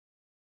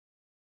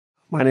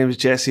My name is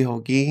Jesse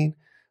Holguin.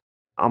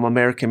 I'm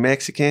American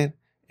Mexican,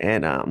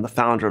 and I'm the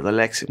founder of the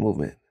Lexit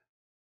movement.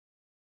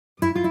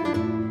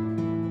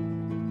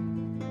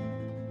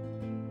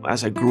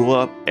 As I grew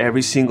up,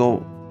 every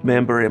single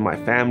member in my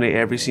family,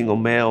 every single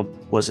male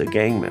was a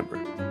gang member.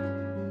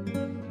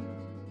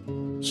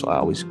 So I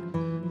always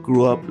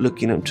grew up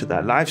looking into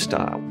that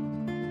lifestyle.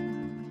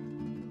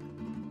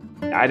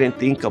 I didn't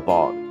think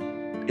about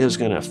it was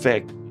going to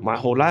affect my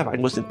whole life. I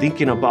wasn't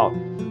thinking about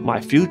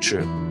my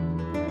future.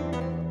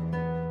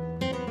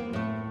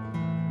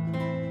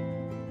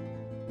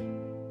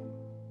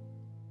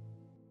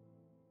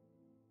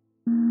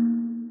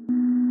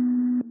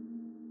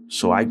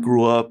 So I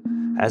grew up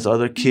as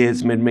other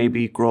kids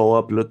maybe grow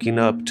up looking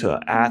up to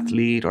an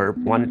athlete or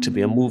wanted to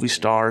be a movie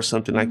star or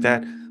something like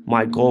that.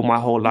 My goal my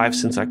whole life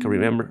since I can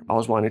remember, I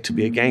was wanting to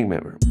be a gang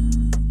member.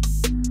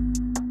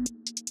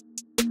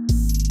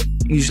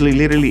 Usually,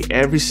 literally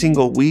every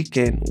single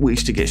weekend, we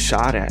used to get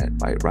shot at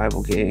by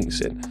rival gangs.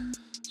 And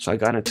so I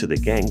got into the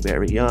gang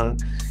very young.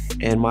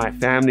 And my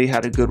family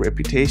had a good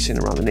reputation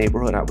around the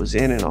neighborhood I was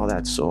in and all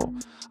that. So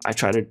I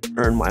tried to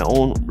earn my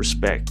own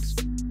respect.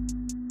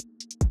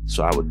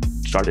 So I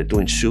started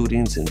doing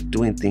shootings and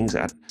doing things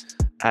at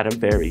a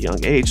very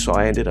young age. So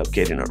I ended up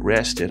getting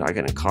arrested. I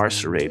got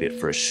incarcerated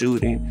for a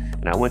shooting,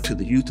 and I went to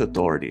the youth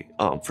authority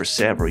for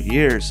several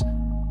years.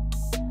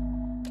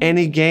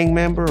 Any gang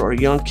member or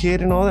young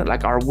kid and all that,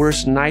 like our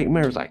worst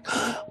nightmare is like,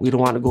 we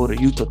don't want to go to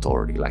youth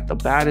authority. Like the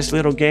baddest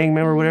little gang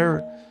member,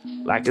 whatever,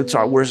 like it's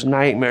our worst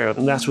nightmare.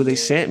 And that's where they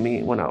sent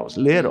me when I was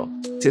little.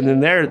 And then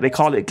there, they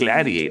call it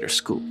gladiator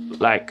school.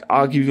 Like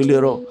I'll give you a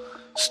little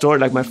story.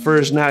 Like my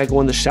first night, I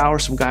go in the shower,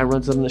 some guy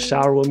runs up in the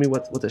shower with me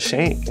with a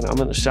shank, and I'm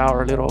in the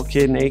shower, a little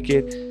kid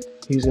naked.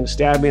 He's gonna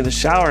stab me in the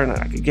shower,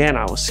 and again,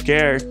 I was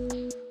scared.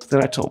 But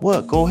then I told him,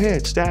 what, go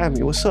ahead, stab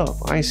me, what's up?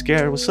 I ain't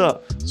scared, what's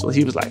up? So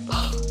he was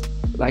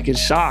like in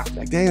shock,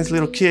 like, dang, this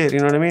little kid, you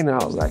know what I mean?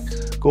 And I was like,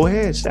 go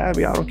ahead, stab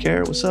me, I don't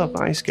care, what's up?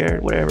 I ain't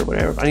scared, whatever.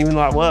 I didn't even know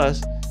I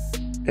was.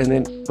 And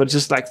then, but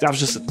just like, that was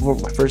just for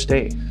my first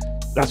day.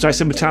 That's why I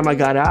said by the time I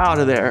got out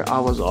of there, I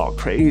was all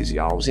crazy.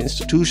 I was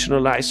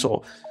institutionalized.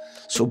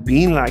 So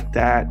being like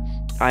that,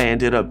 I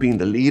ended up being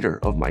the leader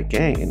of my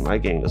gang. And my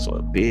gang was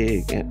a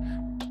big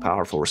and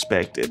powerful,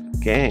 respected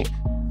gang.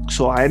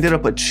 So I ended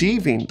up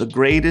achieving the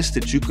greatest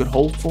that you could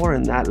hope for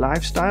in that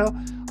lifestyle.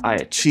 I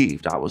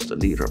achieved. I was the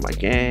leader of my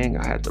gang.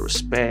 I had the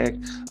respect.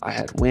 I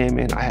had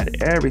women. I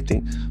had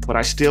everything. But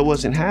I still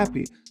wasn't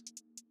happy.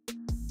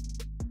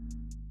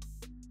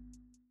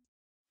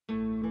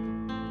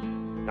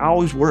 I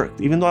always worked.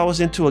 Even though I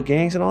was into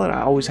gangs and all that,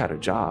 I always had a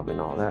job and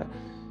all that.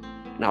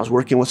 And I was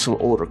working with some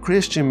older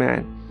Christian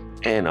man,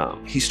 and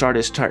he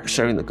started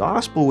sharing the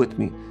gospel with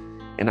me.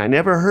 And I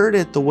never heard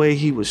it the way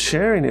he was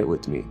sharing it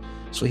with me.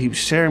 So he was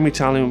sharing me,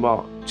 telling me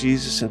about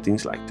Jesus and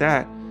things like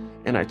that.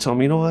 And I told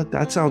him, you know what,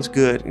 that sounds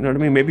good. You know what I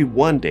mean? Maybe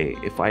one day,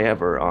 if I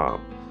ever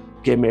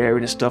get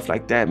married and stuff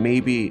like that,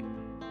 maybe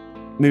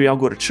I'll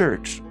go to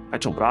church. I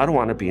told him, but I don't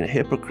want to be a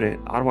hypocrite.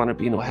 I don't want to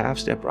be no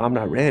half-stepper. I'm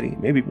not ready.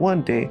 Maybe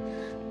one day.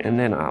 And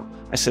then I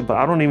said, but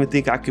I don't even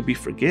think I could be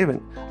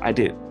forgiven. I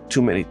did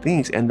too many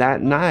things. And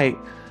that night,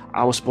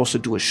 I was supposed to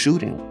do a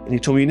shooting. And he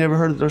told me, you never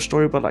heard of their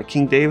story about like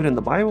King David in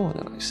the Bible?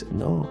 And I said,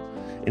 no.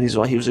 And he's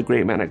like, he was a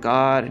great man of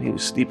God, and he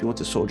was sleeping with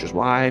the soldier's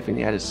wife, and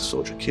he had his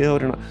soldier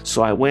killed. And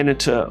so I went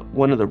into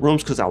one of the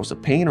rooms because I was a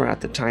painter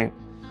at the time.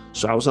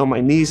 So I was on my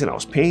knees and I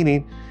was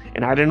painting,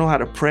 and I didn't know how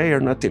to pray or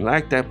nothing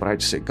like that, but I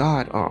just said,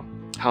 God,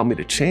 help me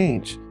to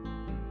change.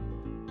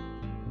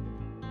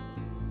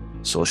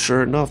 So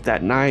sure enough,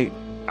 that night,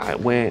 I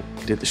went,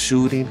 did the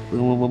shooting,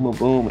 boom, boom, boom,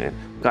 boom, and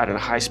got in a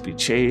high-speed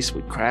chase.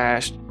 We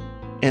crashed,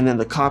 and then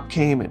the cop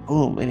came and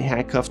boom, and he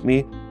handcuffed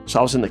me. So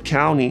I was in the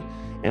county,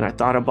 and I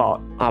thought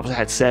about, I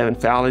had 7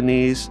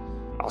 felonies.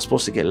 I was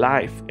supposed to get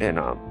life, and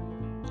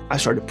I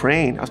started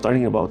praying. I was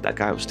thinking about what that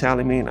guy was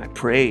telling me, and I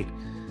prayed.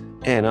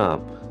 And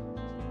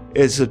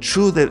it's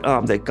true that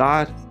that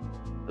God,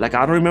 like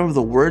I don't remember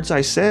the words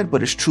I said,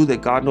 but it's true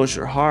that God knows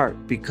your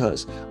heart,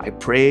 because I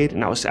prayed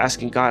and I was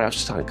asking God, I was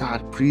just telling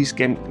God, please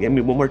give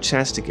me one more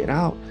chance to get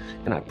out.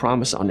 And I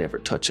promise I'll never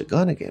touch a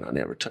gun again. I'll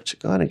never touch a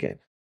gun again.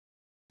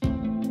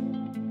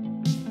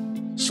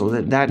 So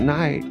that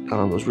night, it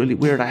was really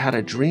weird. I had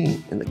a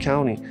dream in the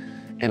county,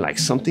 and like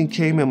something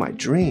came in my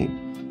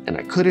dream, and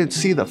I couldn't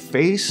see the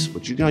face,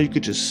 but you know, you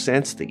could just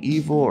sense the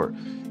evil, or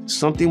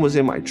something was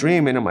in my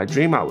dream. And in my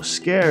dream, I was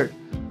scared.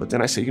 But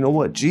then I said, you know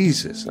what,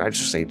 Jesus. And I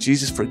just say,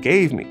 Jesus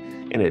forgave me.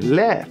 And it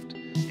left.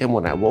 And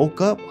when I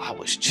woke up, I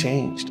was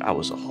changed. I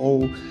was a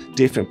whole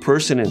different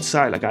person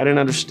inside. Like I didn't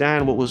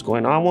understand what was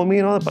going on with me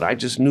and all that, but I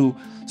just knew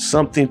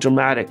something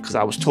dramatic, because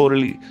I was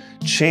totally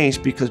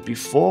changed. Because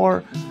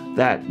before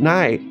that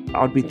night,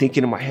 I would be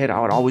thinking in my head,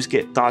 I would always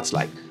get thoughts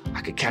like,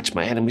 I could catch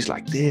my enemies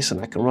like this,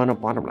 and I can run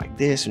up on them like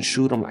this and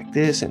shoot them like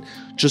this, and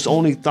just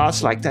only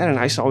thoughts like that. And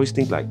I used to always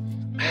think like,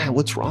 man,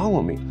 what's wrong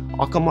with me?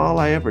 How come all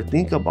I ever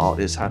think about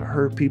is how to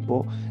hurt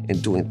people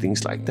and doing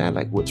things like that?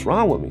 Like, what's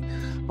wrong with me?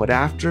 But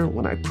after,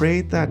 when I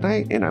prayed that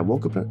night and I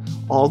woke up,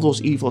 all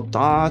those evil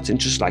thoughts and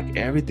just like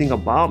everything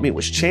about me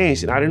was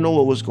changed, and I didn't know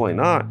what was going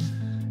on.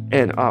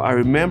 And I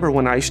remember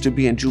when I used to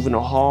be in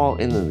juvenile hall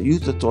and in the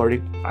youth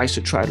authority, I used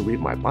to try to read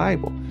my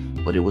Bible,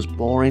 but it was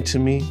boring to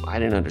me. I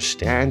didn't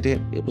understand it.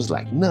 It was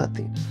like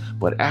nothing.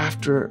 But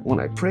after, when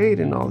I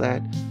prayed and all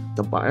that,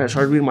 I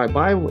started reading my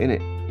Bible, and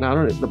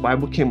the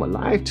Bible came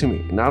alive to me.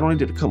 And not only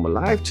did it come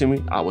alive to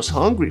me, I was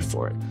hungry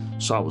for it.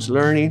 So I was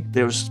learning.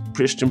 There was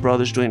Christian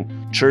brothers doing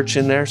church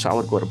in there, so I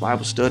would go to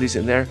Bible studies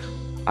in there.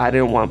 I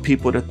didn't want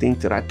people to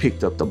think that I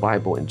picked up the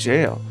Bible in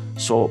jail.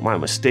 So my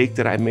mistake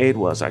that I made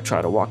was I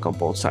tried to walk on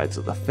both sides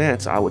of the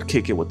fence. I would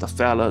kick it with the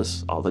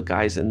fellas, all the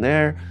guys in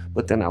there,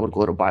 but then I would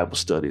go to Bible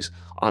studies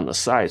on the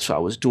side. So I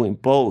was doing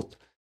both.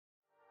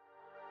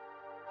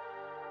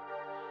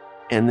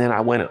 And then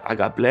I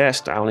got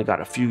blessed. I only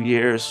got a few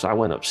years, so I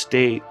went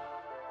upstate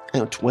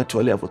and went to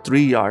a level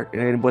 3 yard.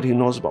 And anybody who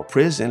knows about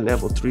prison,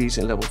 level 3s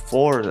and level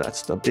 4,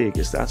 that's the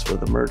biggest. That's where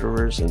the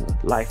murderers and the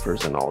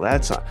lifers and all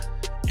that's on.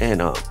 And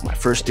my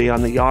first day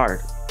on the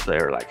yard,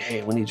 they're like,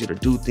 hey, we need you to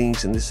do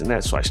things and this and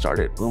that. So I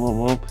started boom,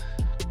 boom, boom,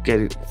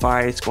 getting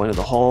fights, going to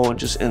the hole, and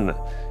just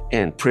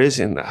in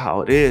prison,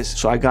 how it is.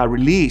 So I got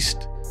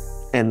released.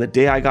 And the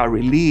day I got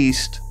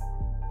released,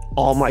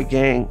 all my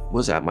gang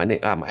was at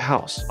my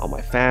house. All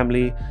my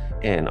family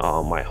and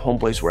my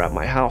homeboys were at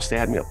my house. They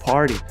had me a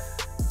party,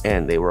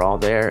 and they were all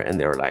there, and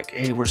they were like,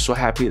 hey, we're so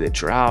happy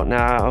that you're out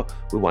now.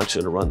 We want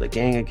you to run the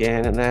gang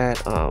again and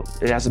that.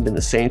 It hasn't been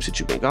the same since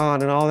you've been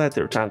gone and all that.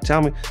 They were trying to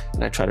tell me,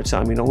 and I tried to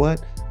tell them, you know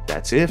what?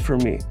 That's it for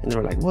me. And they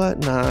were like, what?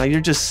 Nah,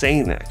 you're just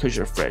saying that because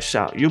you're fresh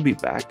out. You'll be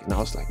back. And I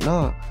was like,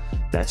 nah,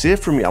 that's it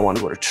for me. I want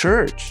to go to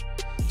church.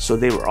 So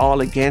they were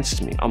all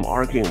against me. I'm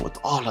arguing with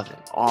all of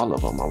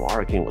them, I'm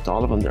arguing with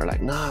all of them. They're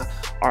like, nah,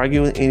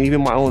 arguing. And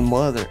even my own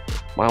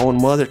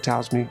mother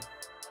tells me,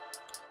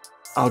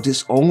 I'll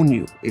disown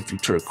you if you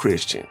turn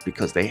Christian,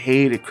 because they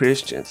hated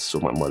Christians. So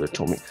my mother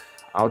told me,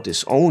 I'll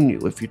disown you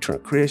if you turn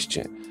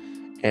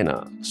Christian. And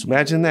so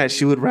imagine that.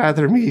 She would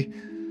rather me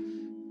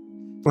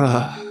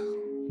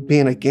be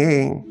in a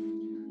gang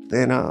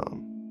than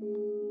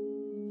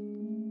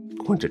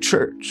going to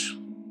church.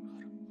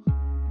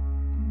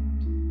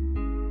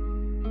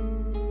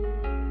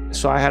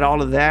 So I had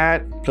all of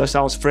that, plus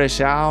I was fresh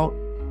out.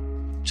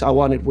 So I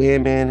wanted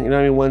women, you know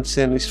what I mean? One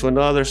sentence to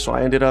another. So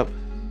I ended up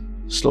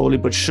slowly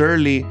but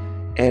surely.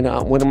 And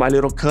one of my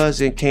little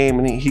cousin came,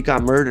 and he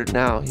got murdered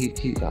now. He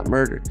got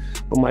murdered.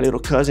 But my little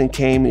cousin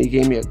came and he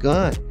gave me a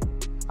gun.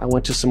 I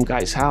went to some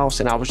guy's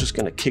house, and I was just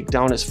gonna kick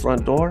down his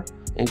front door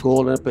and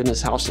go up in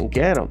his house and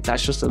get him.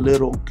 That's just a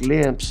little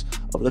glimpse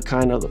of the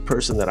kind of the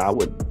person that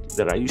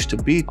I used to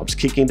be. I was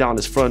kicking down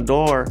his front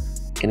door,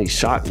 and he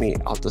shot me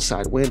out the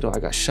side window. I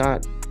got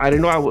shot. I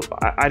didn't know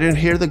I didn't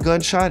hear the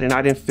gunshot, and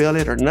I didn't feel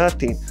it or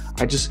nothing.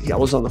 I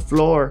was on the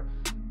floor,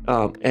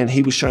 and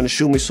he was trying to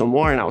shoot me some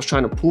more, and I was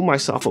trying to pull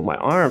myself with my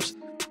arms,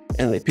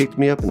 and they picked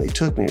me up and they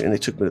took me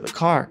to the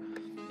car,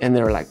 and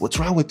they were like, what's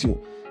wrong with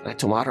you? And I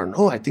told them, I don't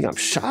know, I think I'm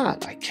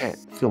shot. I can't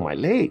feel my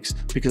legs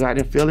because I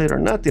didn't feel it or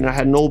nothing. I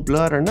had no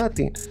blood or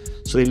nothing.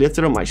 So they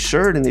lifted up my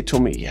shirt and they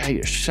told me, yeah,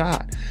 you're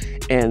shot.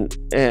 And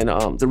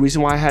the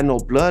reason why I had no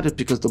blood is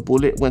because the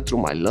bullet went through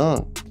my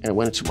lung and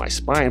went into my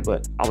spine,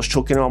 but I was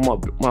choking on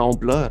my own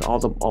blood.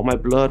 All my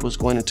blood was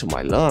going into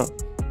my lung.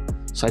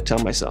 So I tell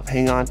myself,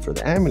 hang on for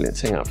the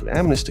ambulance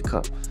to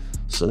come.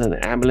 So then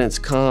the ambulance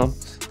come,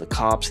 the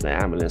cops, the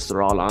ambulance,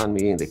 they're all on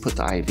me, and they put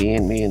the IV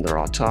in me, and they're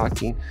all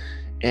talking.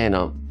 And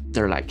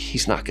they're like,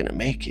 he's not gonna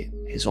make it.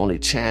 His only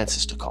chance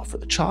is to call for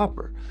the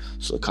chopper.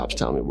 So the cops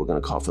tell me, we're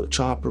gonna call for the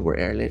chopper, we're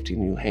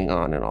airlifting you, hang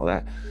on and all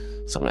that.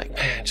 So I'm like,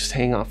 man, just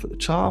hang on for the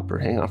chopper,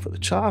 hang on for the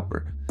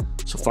chopper.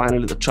 So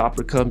finally the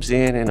chopper comes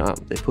in, and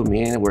they put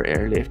me in, and we're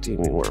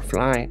airlifting, and we're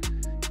flying.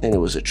 And it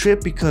was a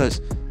trip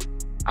because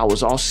I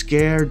was all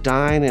scared,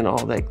 dying and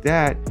all like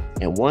that.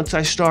 And once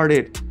I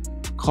started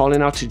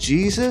calling out to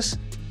Jesus,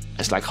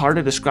 it's like hard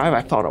to describe.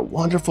 I felt a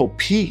wonderful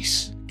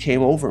peace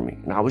came over me,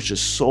 and I was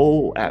just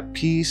so at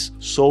peace,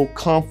 so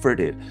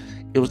comforted.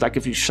 It was like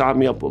if you shot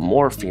me up with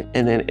morphine.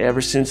 And then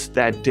ever since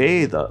that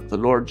day, the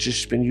Lord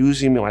just been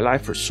using me in my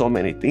life for so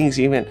many things.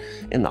 Even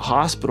in the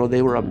hospital,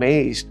 they were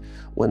amazed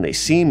when they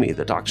see me.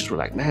 The doctors were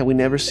like, man, we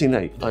never seen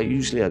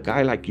usually a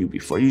guy like you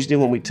before. Usually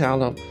when we tell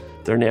them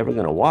they're never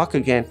gonna walk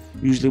again,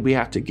 usually we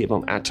have to give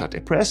them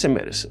antidepressant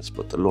medicines.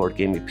 But the Lord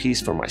gave me peace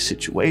for my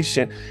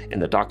situation.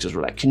 And the doctors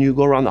were like, can you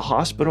go around the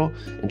hospital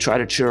and try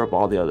to cheer up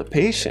all the other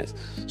patients?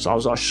 So I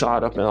was all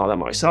shot up and all that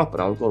myself, but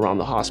I would go around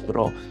the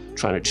hospital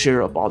trying to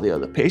cheer up all the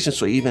other patients.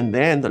 So even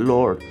then, the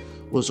Lord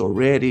was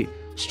already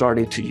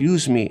starting to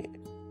use me.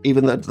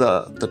 Even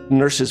the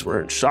nurses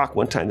were in shock.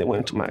 One time they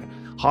went into my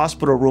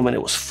hospital room, and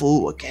it was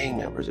full of gang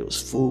members. It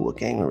was full of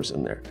gang members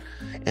in there.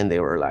 And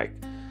they were like,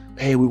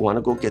 hey, we want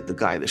to go get the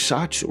guy that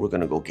shot you. We're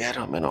going to go get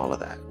him and all of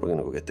that. We're going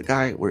to go get the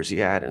guy. Where's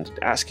he at? And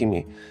asking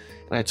me.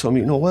 And I told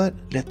him, you know what?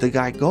 Let the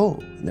guy go.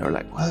 And they were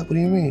like, what do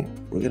you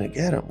mean? We're going to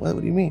get him. What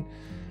do you mean?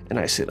 And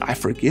I said, I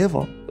forgive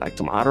him.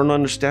 Like, I don't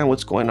understand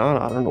what's going on.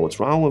 I don't know what's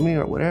wrong with me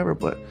or whatever,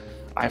 but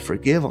I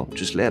forgive him.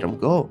 Just let him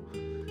go.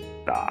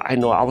 I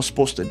know I was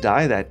supposed to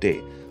die that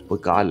day,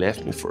 but God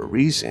left me for a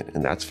reason.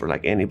 And that's for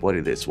like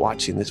anybody that's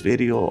watching this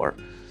video or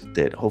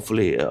that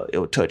hopefully it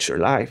will touch your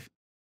life.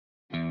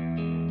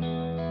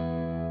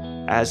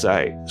 As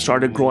I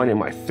started growing in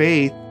my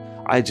faith,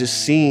 I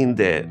just seen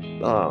that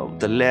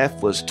the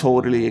left was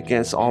totally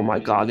against all my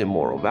godly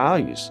moral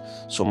values.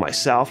 So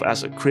myself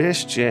as a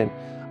Christian,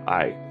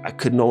 I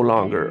could no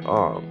longer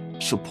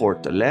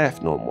support the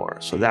left no more.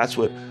 So that's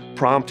what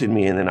prompted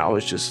me. And then I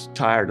was just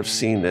tired of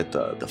seeing that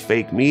the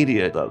fake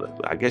media,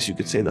 I guess you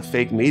could say the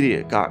fake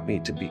media got me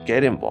to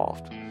get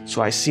involved.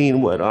 So I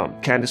seen what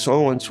Candace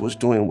Owens was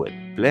doing with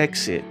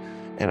Brexit,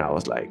 and I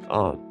was like,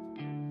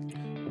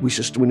 we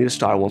need to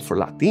start one for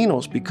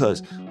Latinos,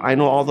 because I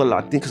know all the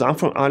Latinos, because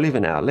I live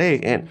in LA,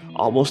 and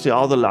mostly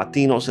all the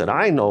Latinos that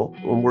I know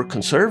were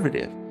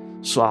conservative.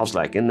 So I was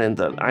like, and then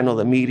I know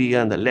the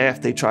media and the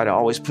left, they try to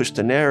always push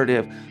the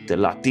narrative that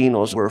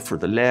Latinos were for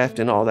the left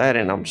and all that.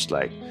 And I'm just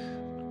like,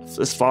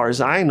 as far as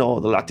I know,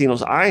 the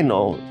Latinos I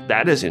know,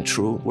 that isn't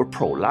true. We're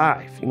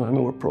pro-life, you know what I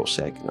mean? We're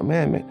pro-Second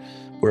Amendment.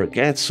 We're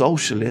against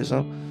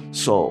socialism.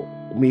 So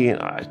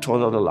I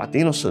told other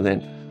Latinos, so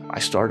then I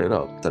started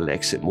up the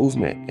Lexit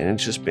movement, and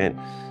it's just been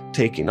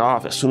taking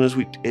off. As soon as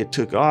it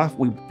took off,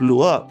 we blew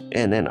up.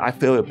 And then I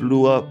feel it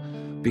blew up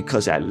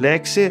because at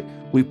Lexit,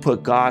 we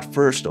put God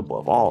first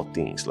above all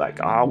things. Like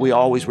we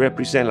always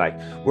represent, like,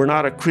 we're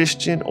not a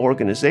Christian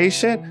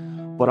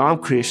organization, but I'm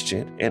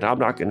Christian, and I'm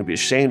not gonna be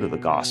ashamed of the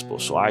gospel.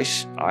 So I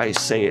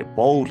say it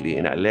boldly,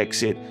 and at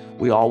Lexit,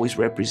 we always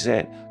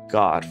represent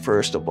God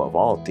first above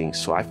all things.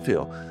 So I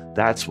feel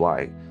that's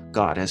why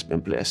God has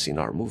been blessing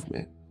our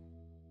movement.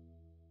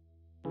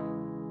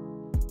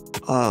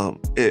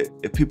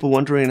 If people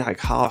wondering like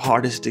how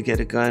hard is it to get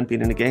a gun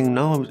being in a gang,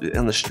 no,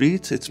 on the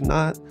streets, it's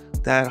not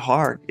that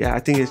hard. Yeah, I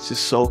think it's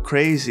just so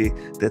crazy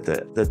that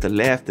the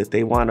left, that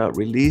they want to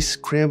release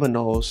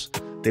criminals,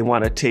 they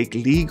want to take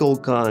legal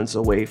guns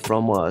away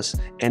from us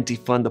and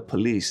defund the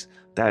police.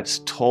 That's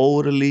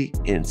totally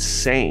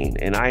insane.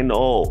 And I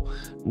know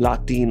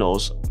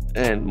Latinos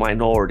and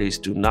minorities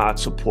do not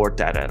support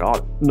that at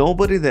all.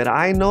 Nobody that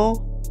I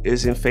know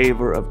is in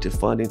favor of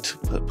defunding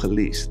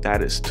police.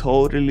 That is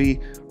totally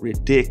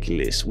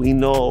ridiculous. We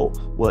know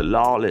what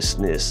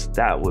lawlessness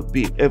that would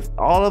be. If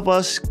all of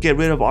us get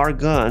rid of our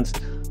guns,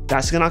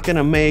 that's not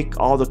gonna make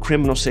all the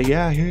criminals say,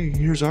 yeah,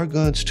 here's our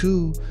guns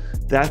too.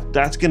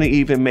 That's gonna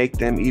even make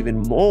them even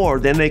more.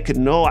 Then they could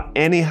know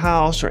any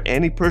house or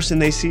any person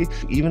they see,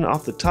 even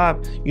off the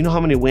top, you know how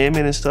many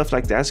women and stuff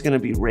like that's gonna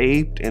be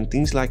raped and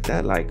things like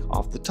that, like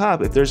off the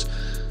top.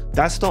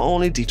 That's the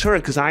only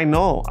deterrent, because I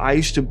know I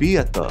used to be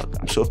a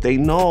thug. So if they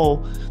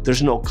know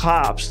there's no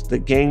cops, the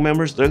gang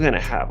members, they're gonna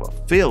have a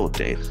field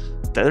day.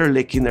 They're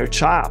licking their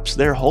chops.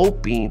 They're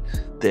hoping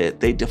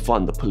that they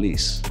defund the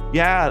police.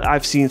 Yeah,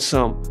 I've seen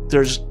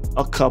there's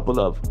a couple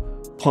of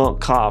punk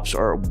cops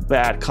or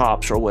bad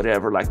cops or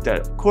whatever like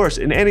that. Of course,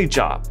 in any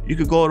job, you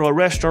could go to a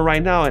restaurant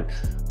right now and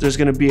there's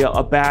gonna be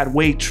a bad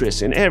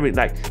waitress and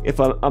like if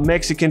a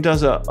Mexican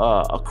does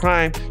a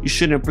crime, you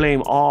shouldn't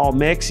blame all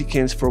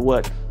Mexicans for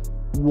what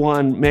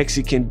one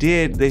Mexican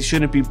did. They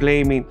shouldn't be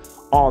blaming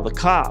all the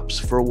cops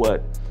for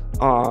what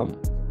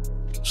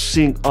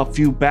seeing a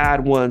few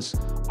bad ones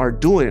are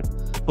doing.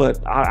 But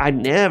I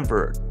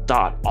never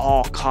thought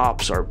all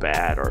cops are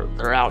bad or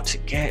they're out to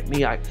get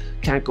me. I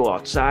can't go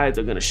outside,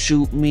 they're gonna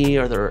shoot me,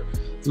 or they're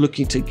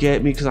looking to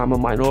get me because I'm a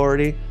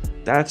minority.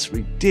 That's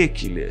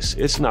ridiculous.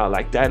 It's not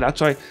like that.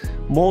 That's why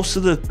most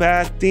of the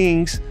bad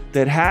things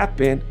that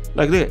happen,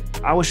 like look,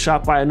 I was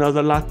shot by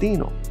another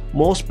Latino.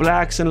 Most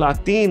blacks and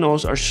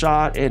Latinos are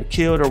shot and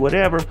killed or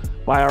whatever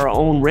by our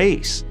own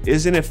race.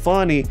 Isn't it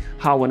funny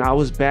how when I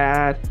was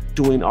bad,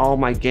 doing all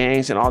my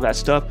gangs and all that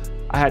stuff,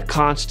 I had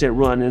constant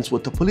run-ins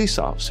with the police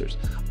officers.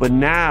 But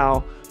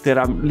now that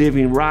I'm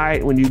living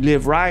right, when you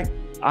live right,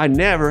 I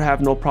never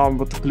have no problem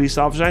with the police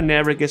officer. I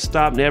never get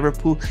stopped, never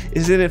poop.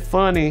 Isn't it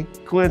funny,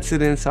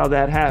 coincidence how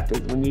that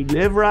happens? When you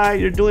live right,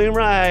 you're doing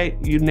right,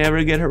 you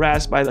never get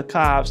harassed by the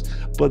cops.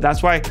 But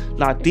that's why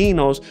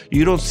Latinos,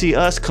 you don't see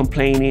us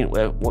complaining,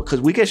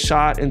 because we get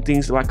shot and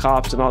things by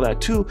cops and all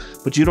that too,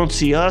 but you don't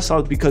see us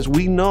because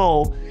we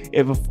know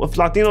if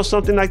Latinos,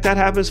 something like that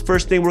happens,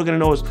 first thing we're gonna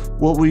know is,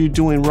 what were you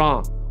doing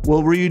wrong?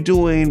 What were you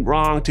doing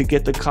wrong to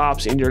get the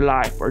cops in your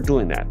life or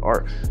doing that?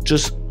 Or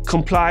just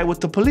comply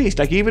with the police.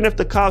 Like even if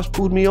the cops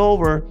pulled me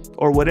over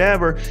or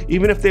whatever,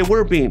 even if they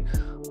were being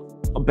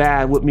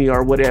bad with me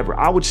or whatever,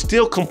 I would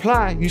still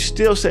comply. You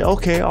still say,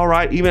 okay, all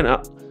right, even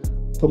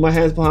put my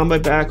hands behind my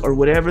back or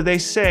whatever they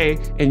say,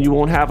 and you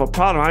won't have a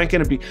problem. I ain't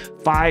gonna be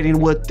fighting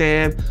with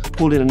them,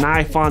 pulling a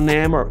knife on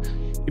them, or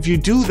if you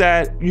do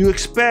that, you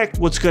expect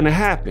what's gonna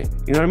happen.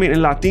 You know what I mean?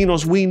 And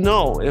Latinos, we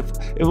know if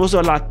it was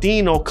a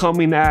Latino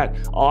coming at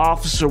an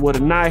officer with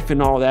a knife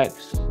and all that,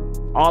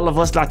 all of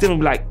us Latinos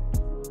be like,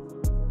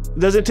 it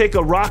doesn't take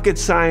a rocket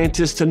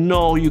scientist to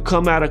know you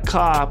come at a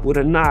cop with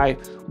a knife,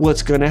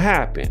 what's gonna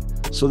happen.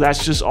 So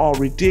that's just all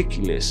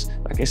ridiculous.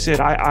 Like I said,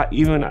 I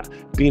even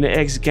being an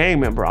ex-gang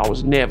member, I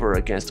was never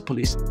against the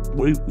police.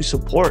 We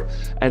support,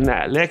 and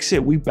at Lexit,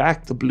 we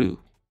back the blue.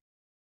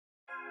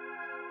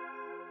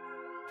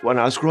 When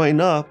I was growing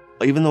up,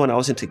 even though when I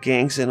was into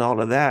gangs and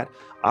all of that,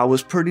 I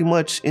was pretty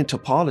much into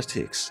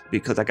politics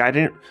because like I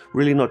didn't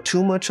really know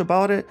too much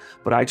about it,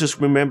 but I just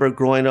remember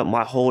growing up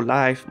my whole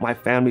life, my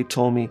family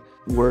told me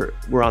we're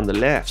on the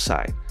left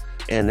side.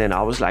 And then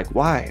I was like,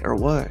 why or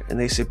what? And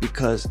they said,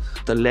 because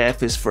the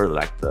left is for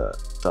like the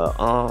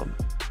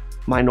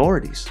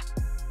minorities.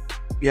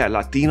 Yeah,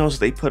 Latinos,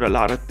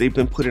 they've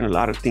been putting a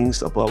lot of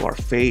things above our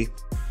faith.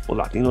 Well,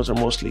 Latinos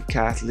are mostly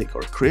Catholic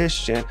or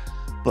Christian,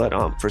 but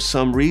for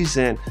some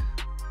reason,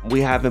 we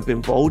haven't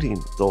been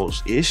voting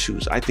those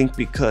issues. I think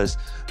because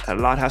a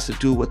lot has to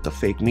do with the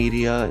fake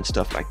media and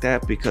stuff like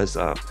that, because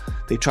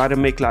they try to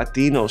make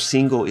Latinos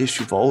single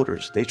issue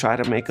voters. They try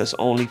to make us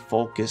only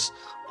focus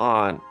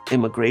on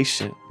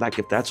immigration, like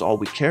if that's all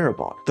we care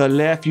about. The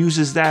left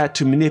uses that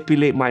to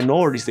manipulate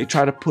minorities. They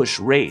try to push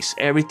race.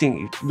 Everything,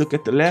 you look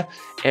at the left,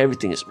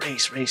 everything is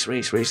race, race,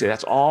 race, race.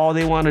 That's all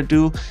they want to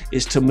do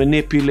is to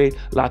manipulate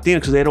Latinos,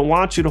 because they don't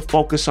want you to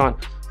focus on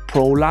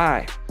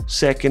pro-life,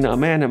 Second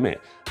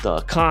Amendment, the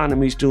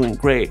economy's doing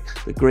great,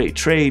 the great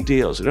trade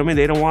deals. You know what I mean?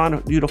 They don't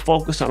want you to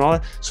focus on all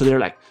that. So they're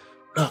like,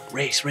 look,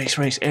 race, race,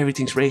 race,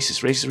 everything's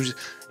racist, racist, racist.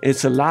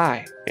 It's a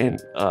lie. And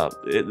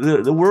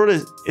the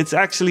world it's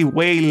actually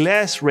way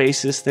less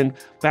racist than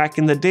back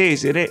in the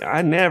days.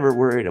 I never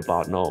worried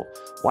about no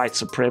white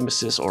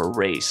supremacist or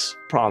race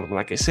problem.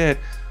 Like I said,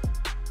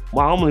 I'm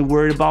only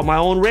worried about my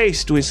own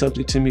race doing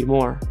something to me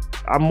more.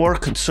 I'm more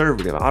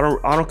conservative. I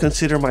don't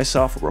consider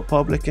myself a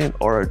Republican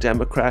or a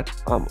Democrat.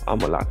 I'm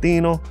a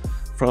Latino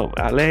from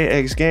LA,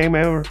 ex-gang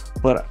member,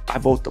 but I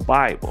vote the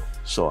Bible.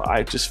 So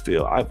I just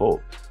feel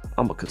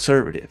I'm a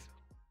conservative.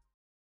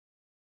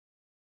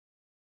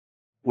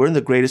 We're in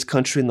the greatest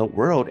country in the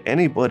world.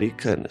 Anybody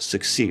can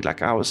succeed.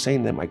 Like I was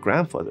saying that my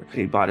grandfather,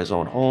 he bought his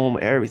own home,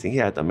 everything. He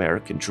had the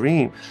American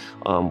dream.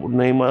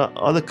 Name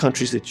other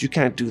countries that you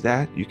can't do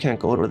that. You can't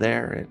go to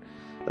there. And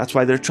that's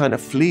why they're trying to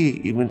flee,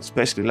 even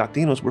especially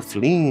Latinos. We're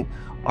fleeing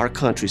our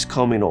countries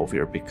coming over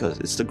here because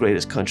it's the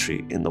greatest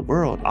country in the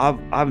world.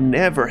 I've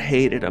never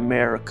hated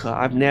America.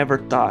 I've never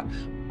thought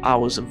I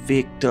was a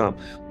victim.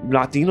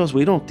 Latinos,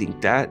 we don't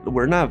think that.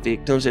 We're not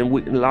victims. And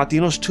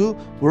Latinos too,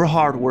 we're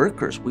hard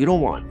workers. We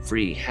don't want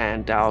free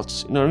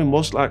handouts. You know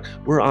what I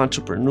mean? We're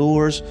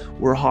entrepreneurs.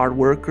 We're hard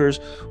workers.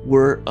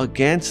 We're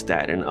against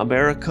that. And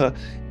America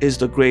is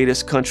the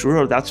greatest country in the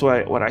world. That's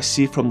why what I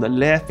see from the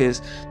left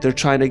is they're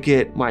trying to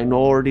get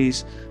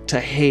minorities to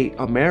hate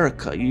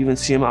America. You even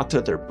see them out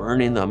there, they're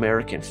burning the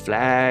American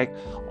flag,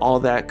 all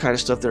that kind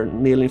of stuff. They're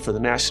kneeling for the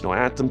national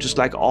anthem, just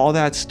like all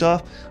that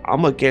stuff.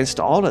 I'm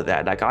against all of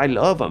that. Like I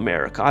love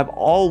America. I've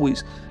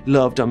always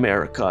loved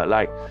America.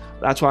 Like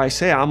that's why I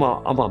say I'm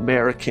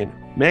American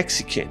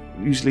Mexican.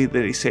 Usually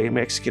they say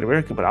Mexican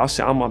American, but I'll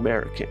say I'm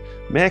American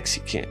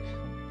Mexican.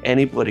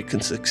 Anybody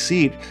can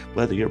succeed,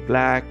 whether you're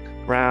black,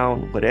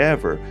 brown,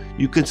 whatever.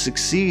 You can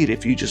succeed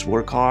if you just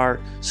work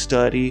hard,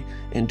 study,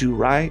 and do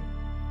right.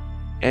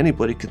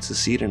 Anybody can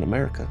succeed in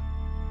America.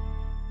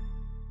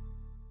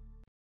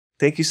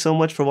 Thank you so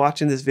much for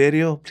watching this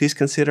video. Please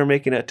consider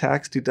making a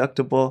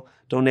tax-deductible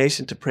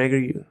donation to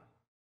PragerU.